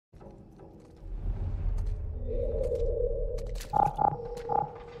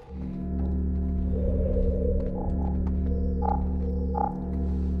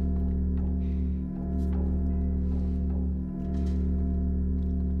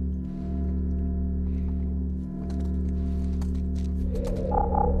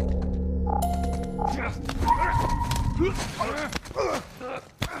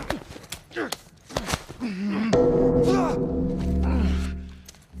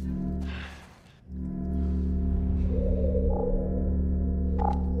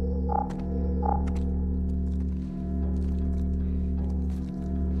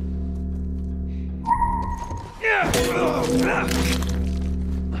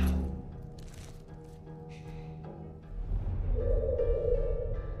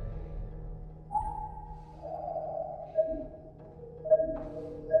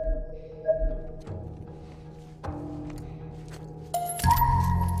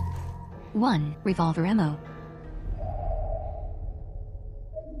One revolver ammo.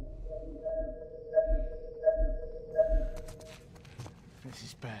 This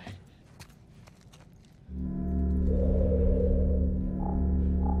is bad.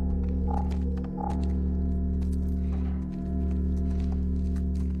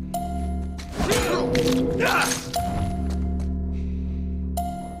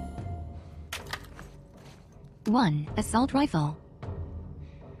 One assault rifle.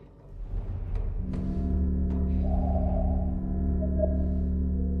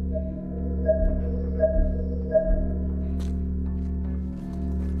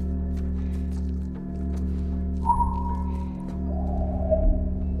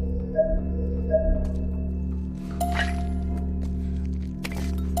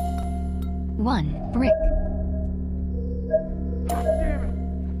 One brick.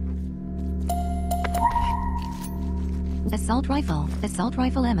 Assault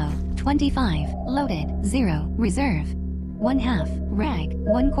rifle ammo, 25, loaded, 0, reserve. 1/2, rag,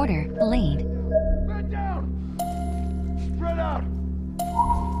 1/4, blade. Spread down! Spread out!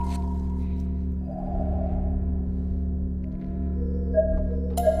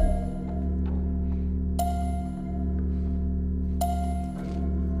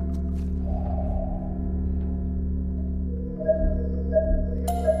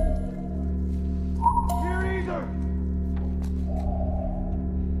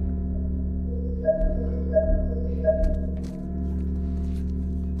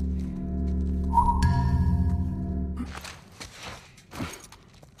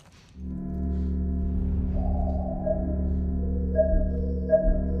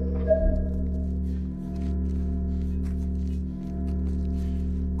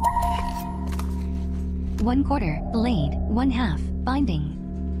 One 1/4, blade, 1/2, binding.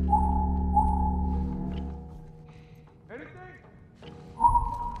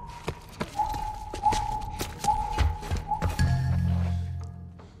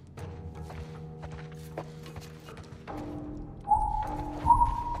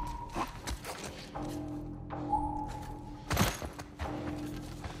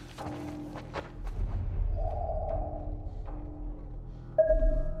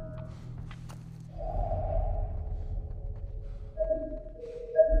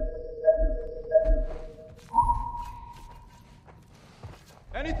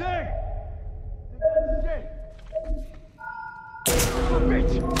 Anything? Oh,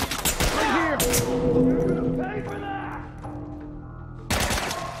 bitch! Right here! You're gonna pay for that!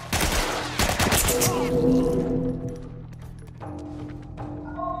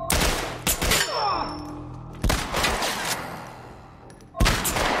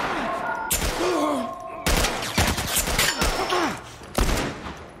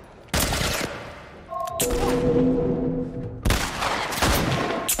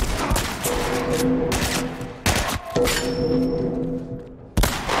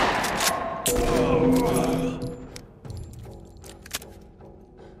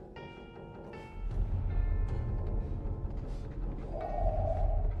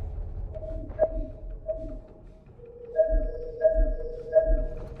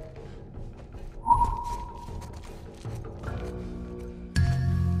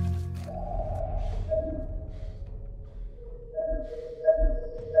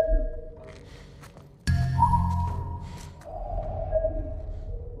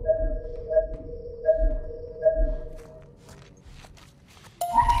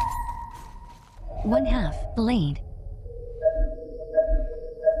 One-half, blade.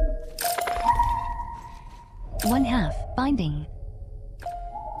 1/2, binding.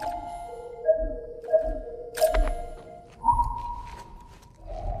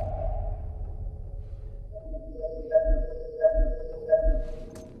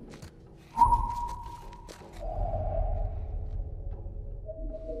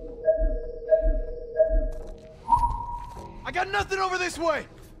 Got nothing over this way!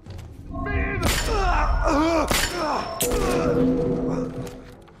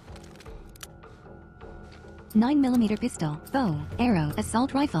 9mm pistol, bow, arrow,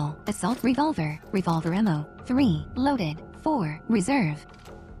 assault rifle, assault revolver, revolver ammo, 3, loaded, 4, reserve.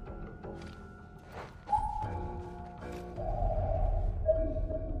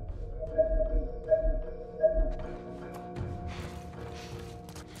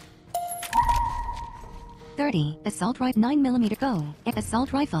 Assault rifle 9mm bow,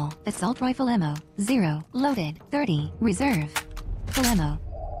 assault rifle ammo, 0, loaded, 30, reserve. Full ammo.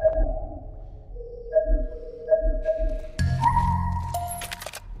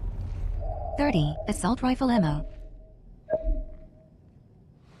 Assault rifle ammo.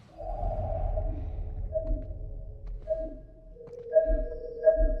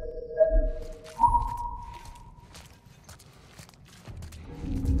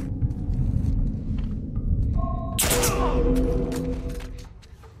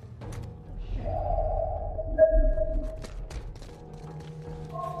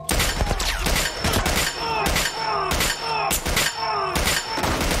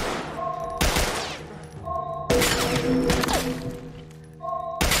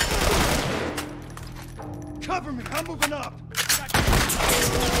 Cover me, I'm moving up!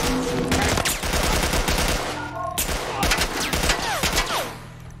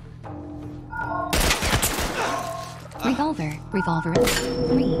 Revolver,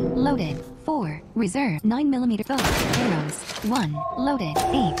 3, loaded, 4, reserve, 9mm bow, arrows, 1, loaded,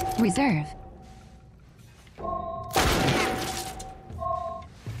 8, reserve.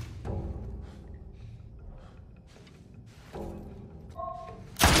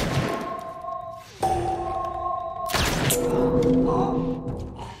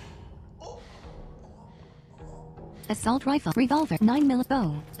 Assault rifle, revolver, 9mm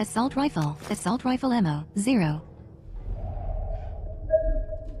bow, assault rifle ammo, 0.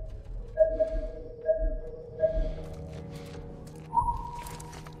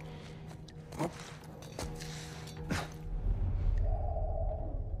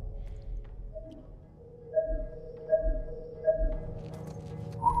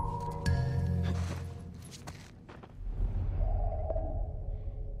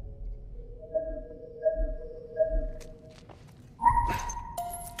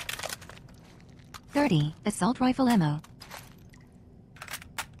 Assault rifle ammo.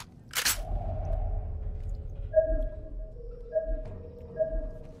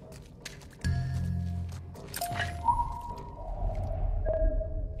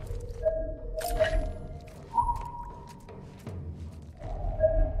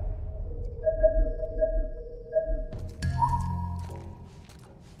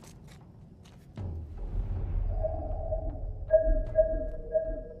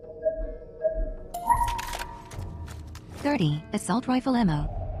 Assault rifle ammo.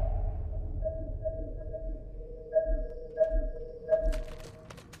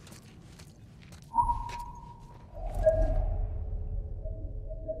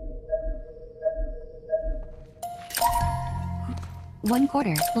 One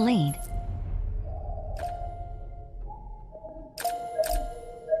quarter, blade.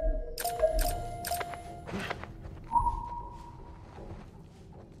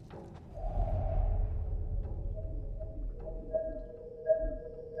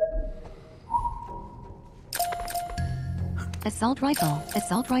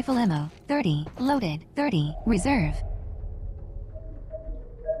 Assault rifle ammo, 30, loaded, 30, reserve.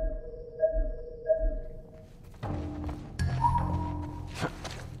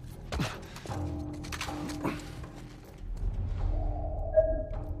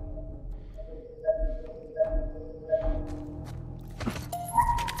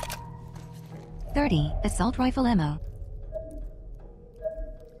 Assault rifle ammo.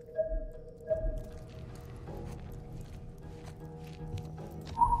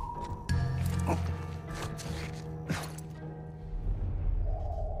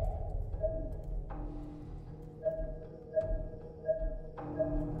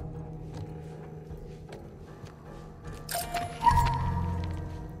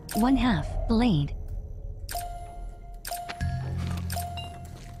 One half, blade.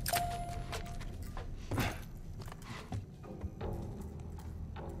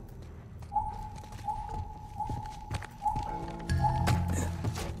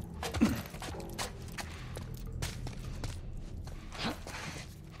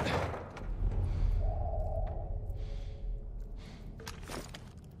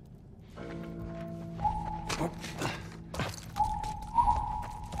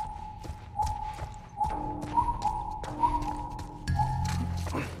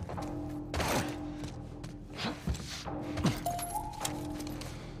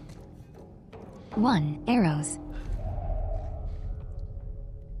 1 arrows.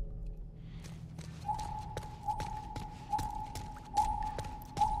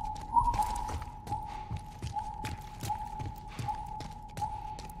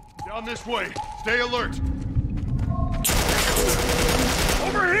 Down this way. Stay alert.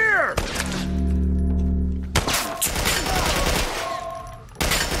 Over here!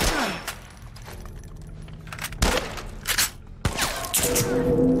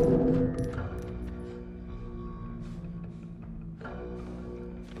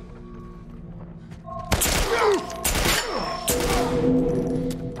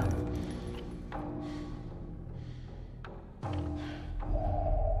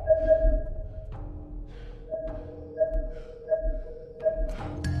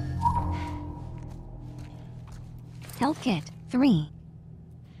 Health kit, 3.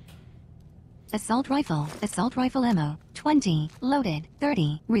 Assault rifle ammo, 20, loaded,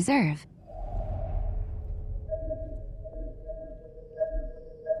 30, reserve.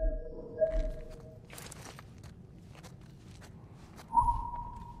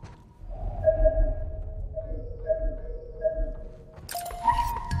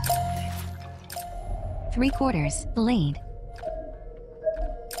 Three-quarters, blade.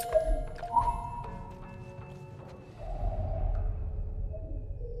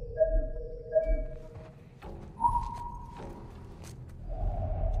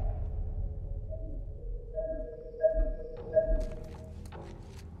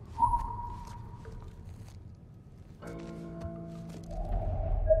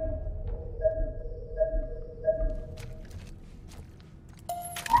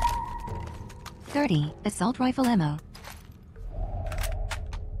 Assault rifle ammo.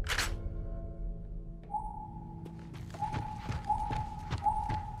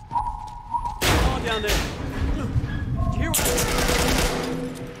 Come on down there. Here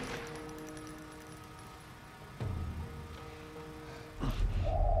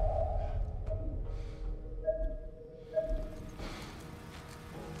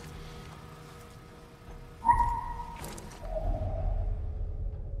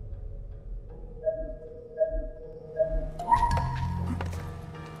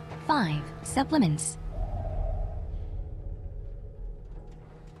Five supplements.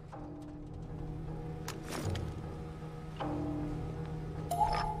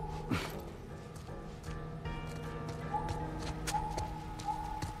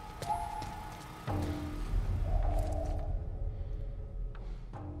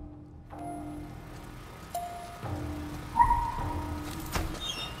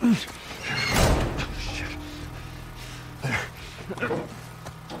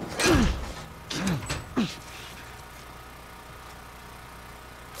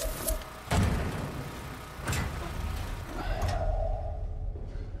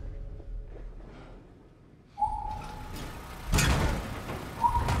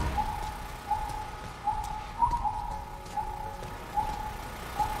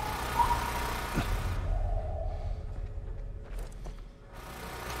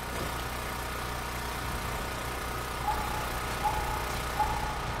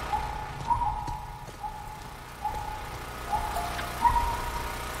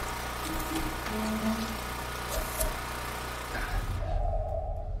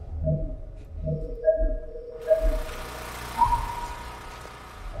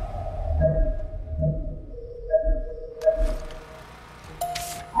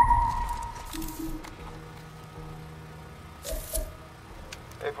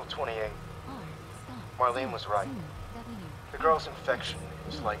 April 28th. Marlene was right. The girl's infection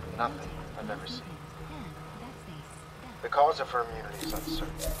is like nothing I've ever seen. The cause of her immunity is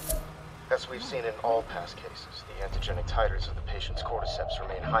uncertain. As we've seen in all past cases, the antigenic titers of the patient's cordyceps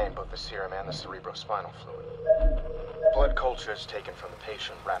remain high in both the serum and the cerebrospinal fluid. Blood cultures taken from the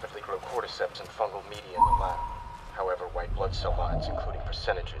patient rapidly grow cordyceps and fungal media in the lab. However, white blood cell lines, including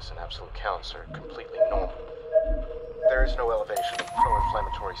percentages and absolute counts, are completely normal. There is no elevation of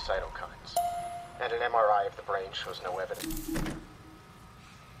pro-inflammatory cytokines, and an MRI of the brain shows no evidence.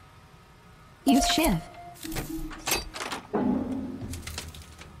 Use Shiv.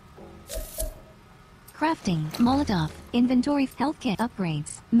 Crafting, Molotov, inventory, health kit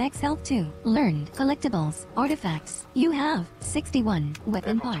upgrades, Max Health 2, learned, collectibles, artifacts. You have 61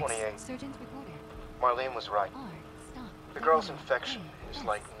 weapon April parts. 28th. Surgeon's reporter. Marlene was right. R, stop. The girl's infection is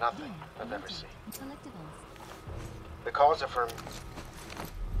like nothing I've ever seen. Collectibles. The cause of her...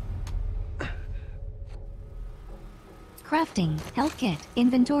 Crafting, health kit,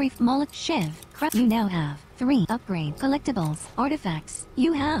 inventory, Molotov, Shiv. You now have 3 upgrade, collectibles, artifacts.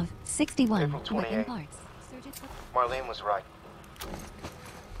 You have 61 April 28th. weapon parts. Surgeon's Marlene was right.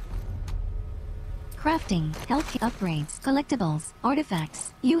 Crafting, health kit upgrades, collectibles,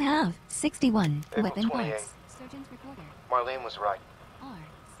 artifacts. You have 61 April weapon 28. parts. Surgeon's recorder. Marlene was right. R,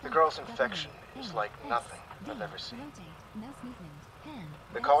 The stop, girl's W, infection is A, like S, nothing D, I've ever seen. rotate, mouse movement, hand,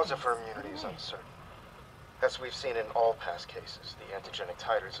 The backspace, cause of her immunity put is away. uncertain. As we've seen in all past cases, the antigenic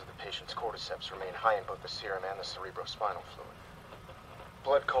titers of the patient's cordyceps remain high in both the serum and the cerebrospinal fluid.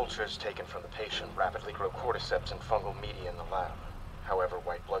 Blood cultures taken from the patient rapidly grow cordyceps and fungal media in the lab. However,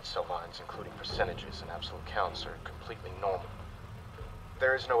 white blood cell lines, including percentages and absolute counts, are completely normal.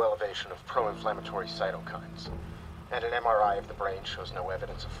 There is no elevation of pro-inflammatory cytokines, and an MRI of the brain shows no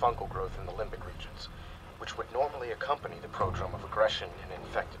evidence of fungal growth in the limbic regions, which would normally accompany the prodrome of aggression in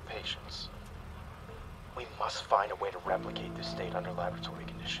infected patients. We must find a way to replicate this state under laboratory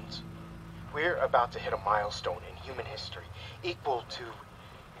conditions. We're about to hit a milestone in human history equal to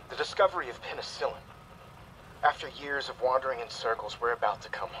the discovery of penicillin. After years of wandering in circles, we're about to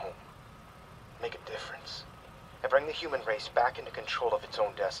come home, make a difference, and bring the human race back into control of its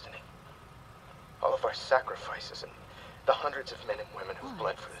own destiny. All of our sacrifices and the hundreds of men and women who've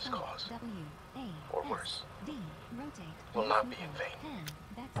bled for this cause, or worse, will not be in vain. Hand,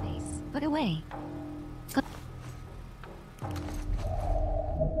 backspace, put away.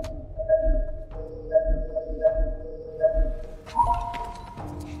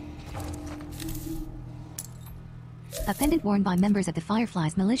 A pendant worn by members of the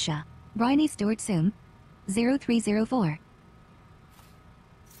Firefly's militia. Bryony Stewart Soom. 0304.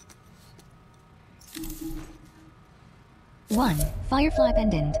 One Firefly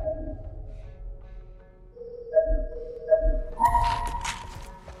pendant.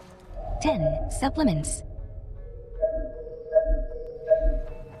 Ten supplements.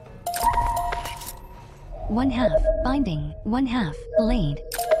 One half binding, one half blade.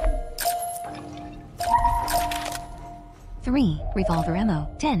 3 revolver ammo,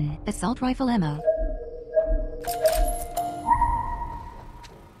 10 assault rifle ammo.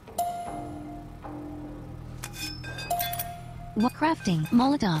 What crafting,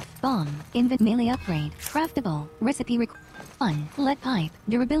 Molotov, bomb, invent melee upgrade, craftable, recipe 1, lead pipe,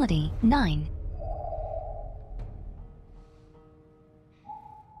 durability, 9.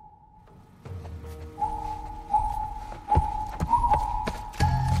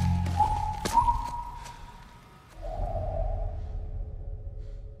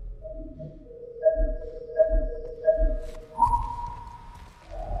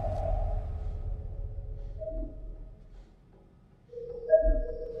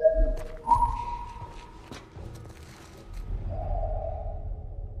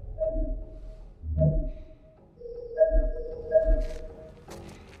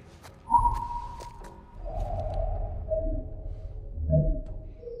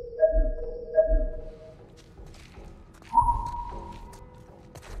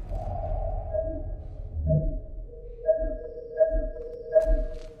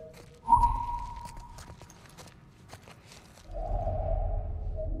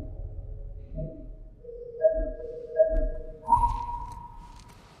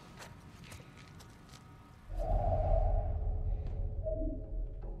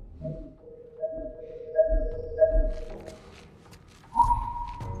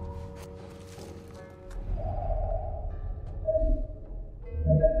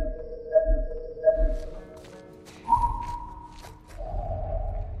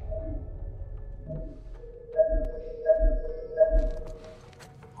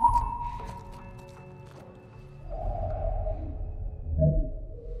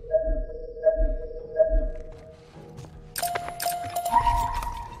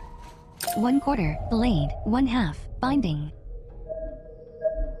 One quarter blade, one half binding.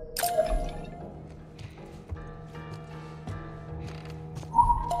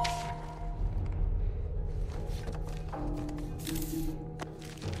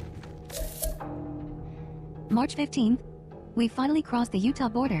 March 15th. We finally crossed the Utah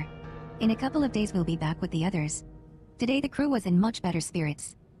border. In a couple of days we'll be back with the others. Today the crew was in much better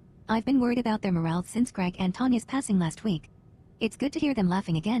spirits. I've been worried about their morale since Greg and Tanya's passing last week. It's good to hear them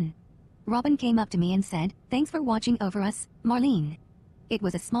laughing again. Robin came up to me and said, "Thanks for watching over us, Marlene." It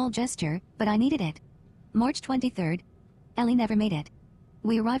was a small gesture, but I needed it. March 23rd. Ellie never made it.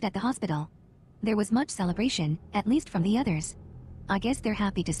 We arrived at the hospital. There was much celebration, at least from the others. I guess they're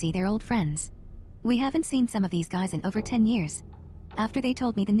happy to see their old friends. We haven't seen some of these guys in over 10 years. After they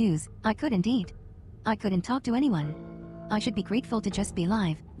told me the news, I couldn't eat. I couldn't talk to anyone. I should be grateful to just be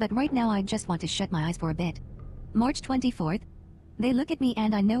alive, but right now I just want to shut my eyes for a bit. March 24th. They look at me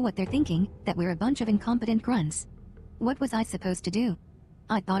and I know what they're thinking, that we're a bunch of incompetent grunts. What was I supposed to do?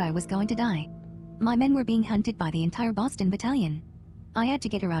 I thought I was going to die. My men were being hunted by the entire Boston battalion. I had to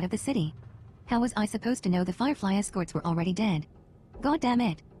get her out of the city. How was I supposed to know the Firefly escorts were already dead? God damn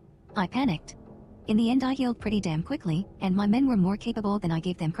it. I panicked. In the end I healed pretty damn quickly, and my men were more capable than I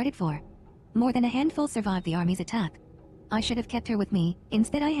gave them credit for. More than a handful survived the army's attack. I should have kept her with me,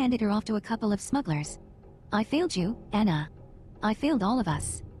 instead I handed her off to a couple of smugglers. I failed you, Anna. I failed all of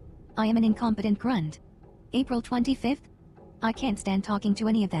us. I am an incompetent grunt. April 25th? I can't stand talking to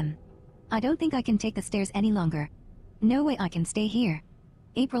any of them. I don't think I can take the stairs any longer. No way I can stay here.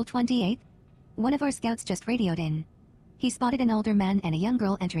 April 28th? One of our scouts just radioed in. He spotted an older man and a young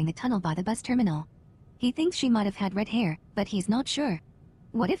girl entering the tunnel by the bus terminal. He thinks she might have had red hair, but he's not sure.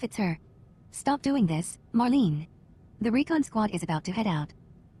 What if it's her? Stop doing this, Marlene. The recon squad is about to head out.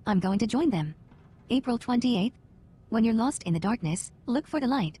 I'm going to join them. April 28th? When you're lost in the darkness, look for the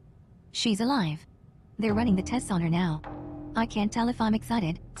light. She's alive. They're running the tests on her now. I can't tell if I'm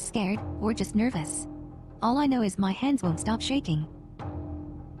excited, scared, or just nervous. All I know is my hands won't stop shaking.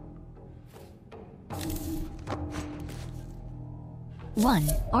 One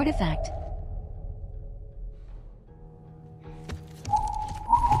artifact.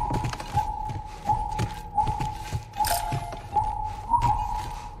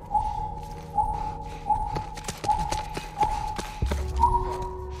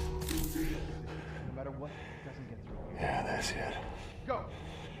 No matter what, it doesn't get through. Yeah, that's it. Go!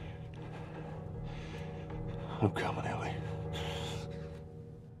 I'm coming, Ellie.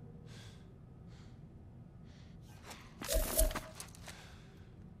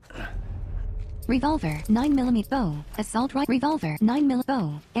 Revolver, 9mm bow. Assault rifle. Revolver, 9mm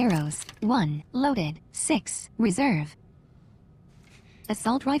bow. Arrows, 1. Loaded, 6. Reserve.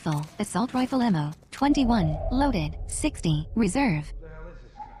 Assault rifle. Assault rifle ammo, 21. Loaded, 60. Reserve. What the hell is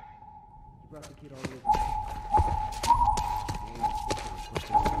this guy? He brought the kid all the way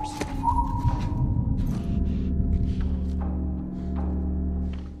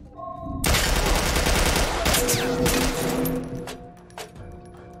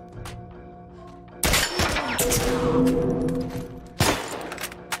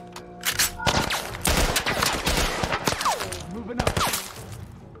moving up.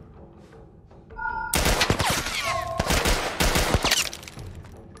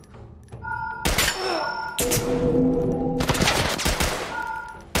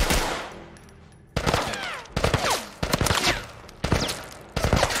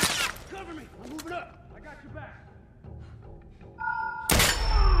 Cover me! I'm moving up! I got your back!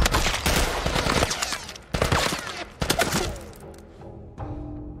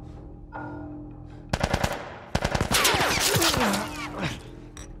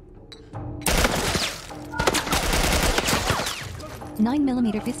 Nine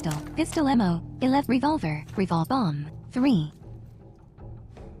millimeter pistol. Pistol ammo. 11. Revolver. Revol bomb. 3.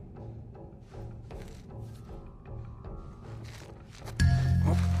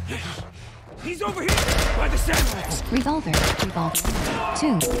 He's over here! By the sandbags! Revolver. Revolver.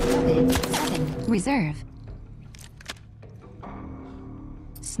 2. Loaded. 7. Reserve.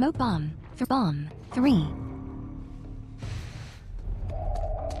 Smoke bomb. Bomb. 3.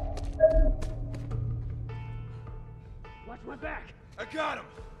 Watch my back! I got him!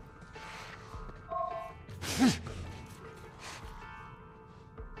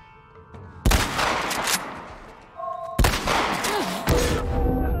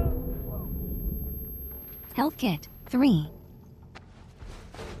 Health kit. 3.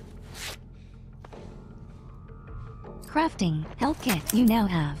 Crafting. Health kit. You now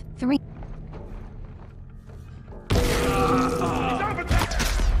have 3.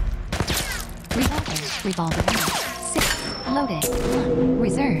 Revolver. Revolver. 6. Loaded. 1.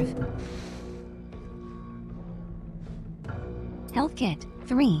 Reserve. Health kit.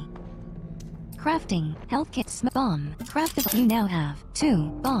 3. Crafting. Health kit. Bomb. Craftable. You now have 2.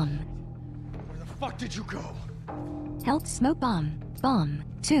 Bomb. Where the fuck did you go? Health smoke bomb. Bomb.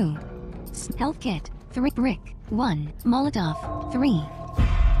 2. Health kit. 3. Brick. 1. Molotov. 3.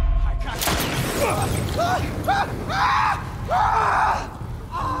 I got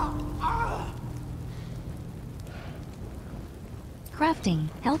Crafting.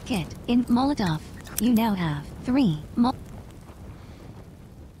 Health kit. In Molotov. You now have 3.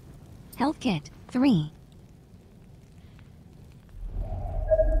 Health kit. 3.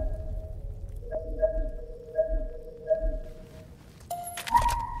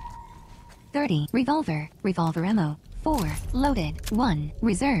 $30. Revolver. Revolver ammo. 4. Loaded. 1.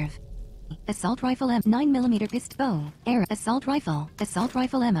 Reserve. Assault rifle ammo. 9mm pistol bow. Arrow. Assault rifle. Assault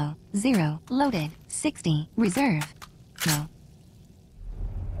rifle ammo. 0. Loaded. 60. Reserve. No.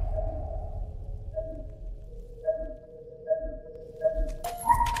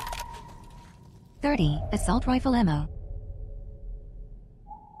 $30. Assault rifle ammo.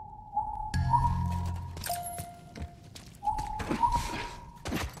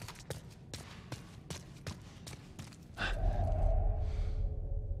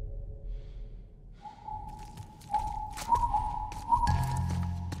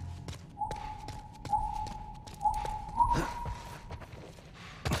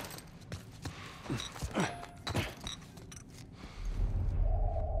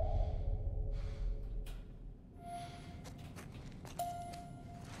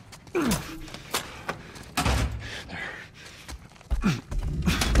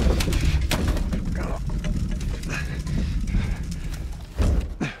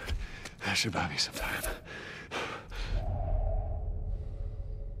 That should buy me some time.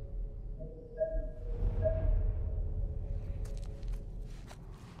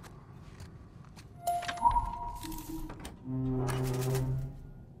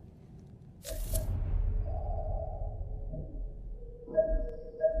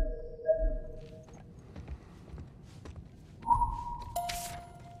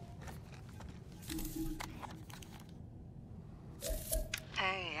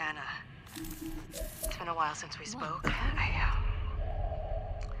 Hey, Anna. It's been a while since we spoke.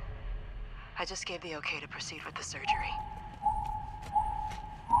 I just gave the okay to proceed with the surgery.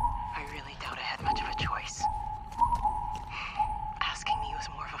 I really doubt I had much of a choice. Asking me was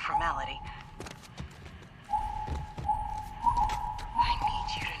more of a formality. I need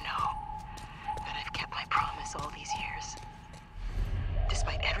you to know that I've kept my promise all these years.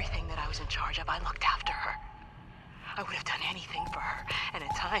 Despite everything that I was in charge of, I looked after her. I would have done anything for her, and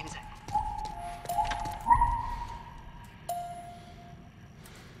at times...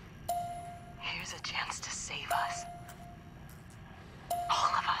 Here's a chance to save us.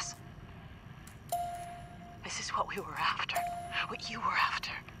 All of us. This is what we were after. What you were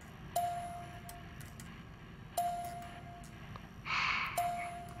after.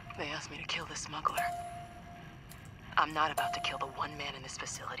 They asked me to kill the smuggler. I'm not about to kill the one man in this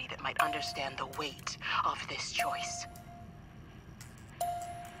facility that might understand the weight of this choice.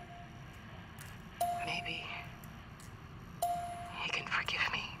 Maybe he can forgive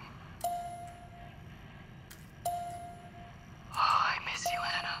me. Oh, I miss you,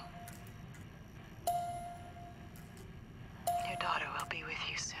 Anna. Your daughter will be with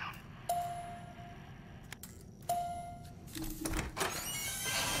you soon.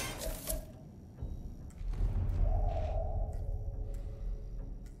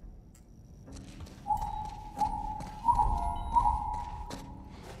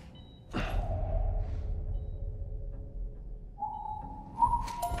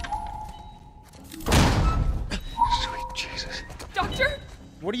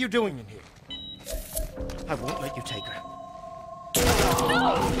 What are you doing in here? I won't let you take her.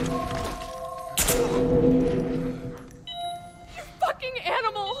 No! You fucking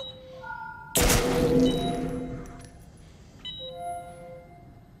animal!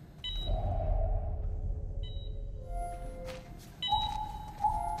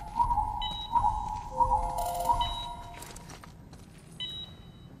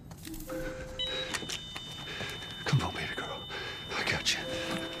 Come on, baby girl. I got you.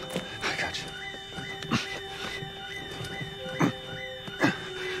 I got you.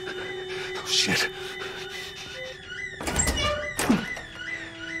 Oh, shit.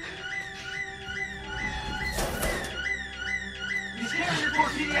 He's here to report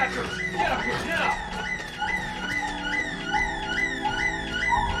pediatrics. Get up here, get up!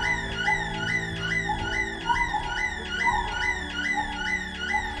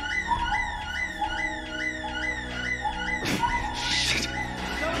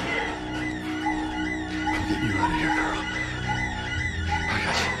 Get you out of here, girl. I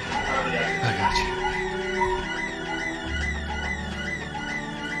got you. I got you.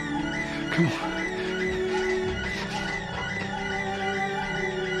 Come on.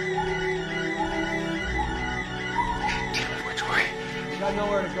 Damn it, which way? You got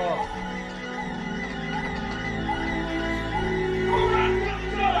nowhere to go.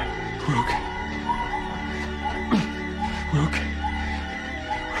 We're okay. We're okay.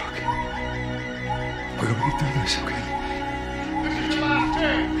 We're okay. We're gonna get through this, okay? This is your last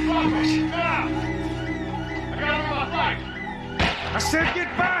chance. Fuck it. Now! I gotta move my fight. I said get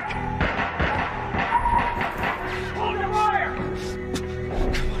back! Hold your fire!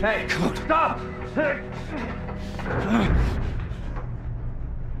 Hey, Come on. stop! Hey.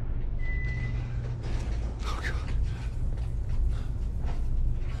 Oh, God.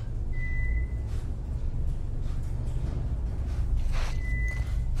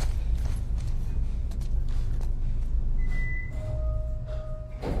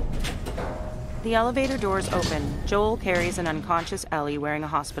 The elevator doors open. Joel carries an unconscious Ellie wearing a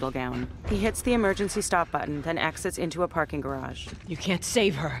hospital gown. He hits the emergency stop button, then exits into a parking garage. You can't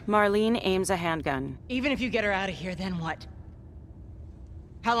save her. Marlene aims a handgun. Even if you get her out of here, then what?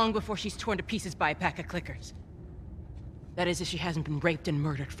 How long before she's torn to pieces by a pack of clickers? That is, if she hasn't been raped and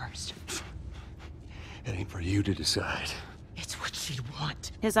murdered first. It ain't for you to decide. It's what he'd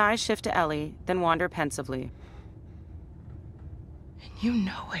want. His eyes shift to Ellie, then wander pensively. And you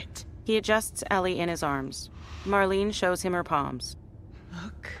know it. He adjusts Ellie in his arms. Marlene shows him her palms.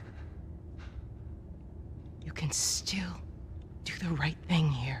 Look. You can still do the right thing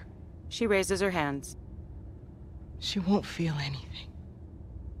here. She raises her hands. She won't feel anything.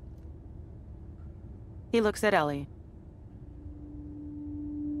 He looks at Ellie.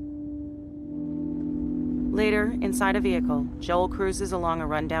 Later, inside a vehicle, Joel cruises along a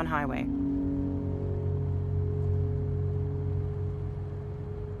rundown highway.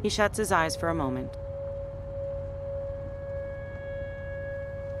 He shuts his eyes for a moment.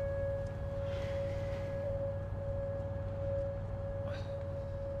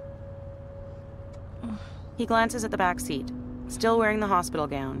 He glances at the back seat. Still wearing the hospital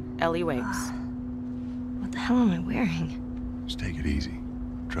gown, Ellie wakes. What the hell am I wearing? Just take it easy.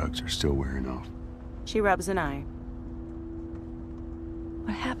 Drugs are still wearing off. She rubs an eye.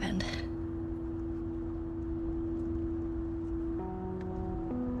 What happened?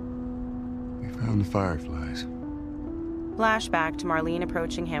 We found the Fireflies. Flashback to Marlene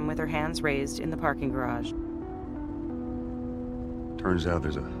approaching him with her hands raised in the parking garage. Turns out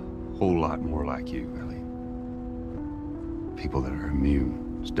there's a whole lot more like you, Ellie. People that are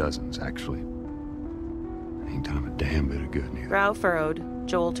immune. There's dozens, actually. Ain't done 'em a damn bit of good neither. Brow furrowed,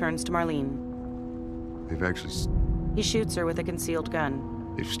 Joel turns to Marlene. They've actually... He shoots her with a concealed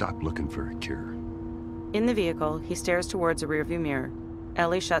gun. They've stopped looking for a cure. In the vehicle, he stares towards a rearview mirror.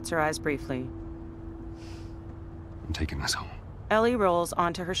 Ellie shuts her eyes briefly. I'm taking us home. Ellie rolls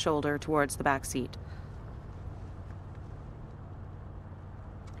onto her shoulder towards the back seat.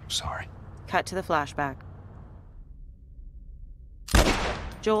 I'm sorry. Cut to the flashback.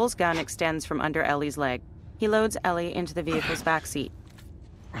 Joel's gun extends from under Ellie's leg. He loads Ellie into the vehicle's back seat.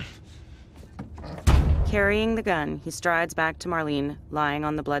 Carrying the gun, he strides back to Marlene, lying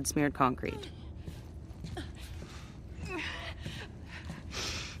on the blood-smeared concrete.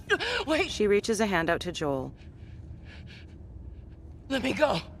 Wait, She reaches a hand out to Joel. let me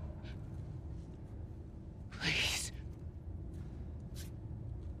go. Please.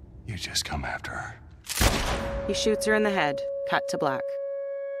 You just come after her. He shoots her in the head. Cut to black.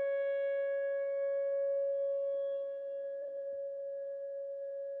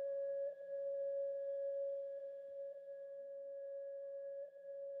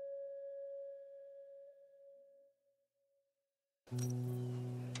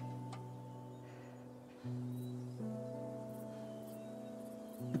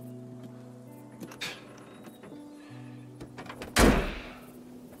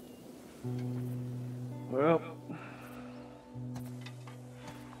 Well,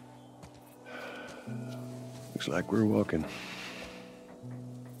 looks like we're walking.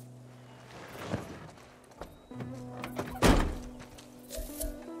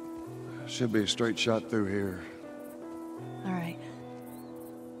 Should be a straight shot through here. All right.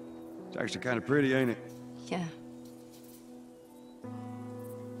 It's actually kind of pretty, ain't it? Yeah.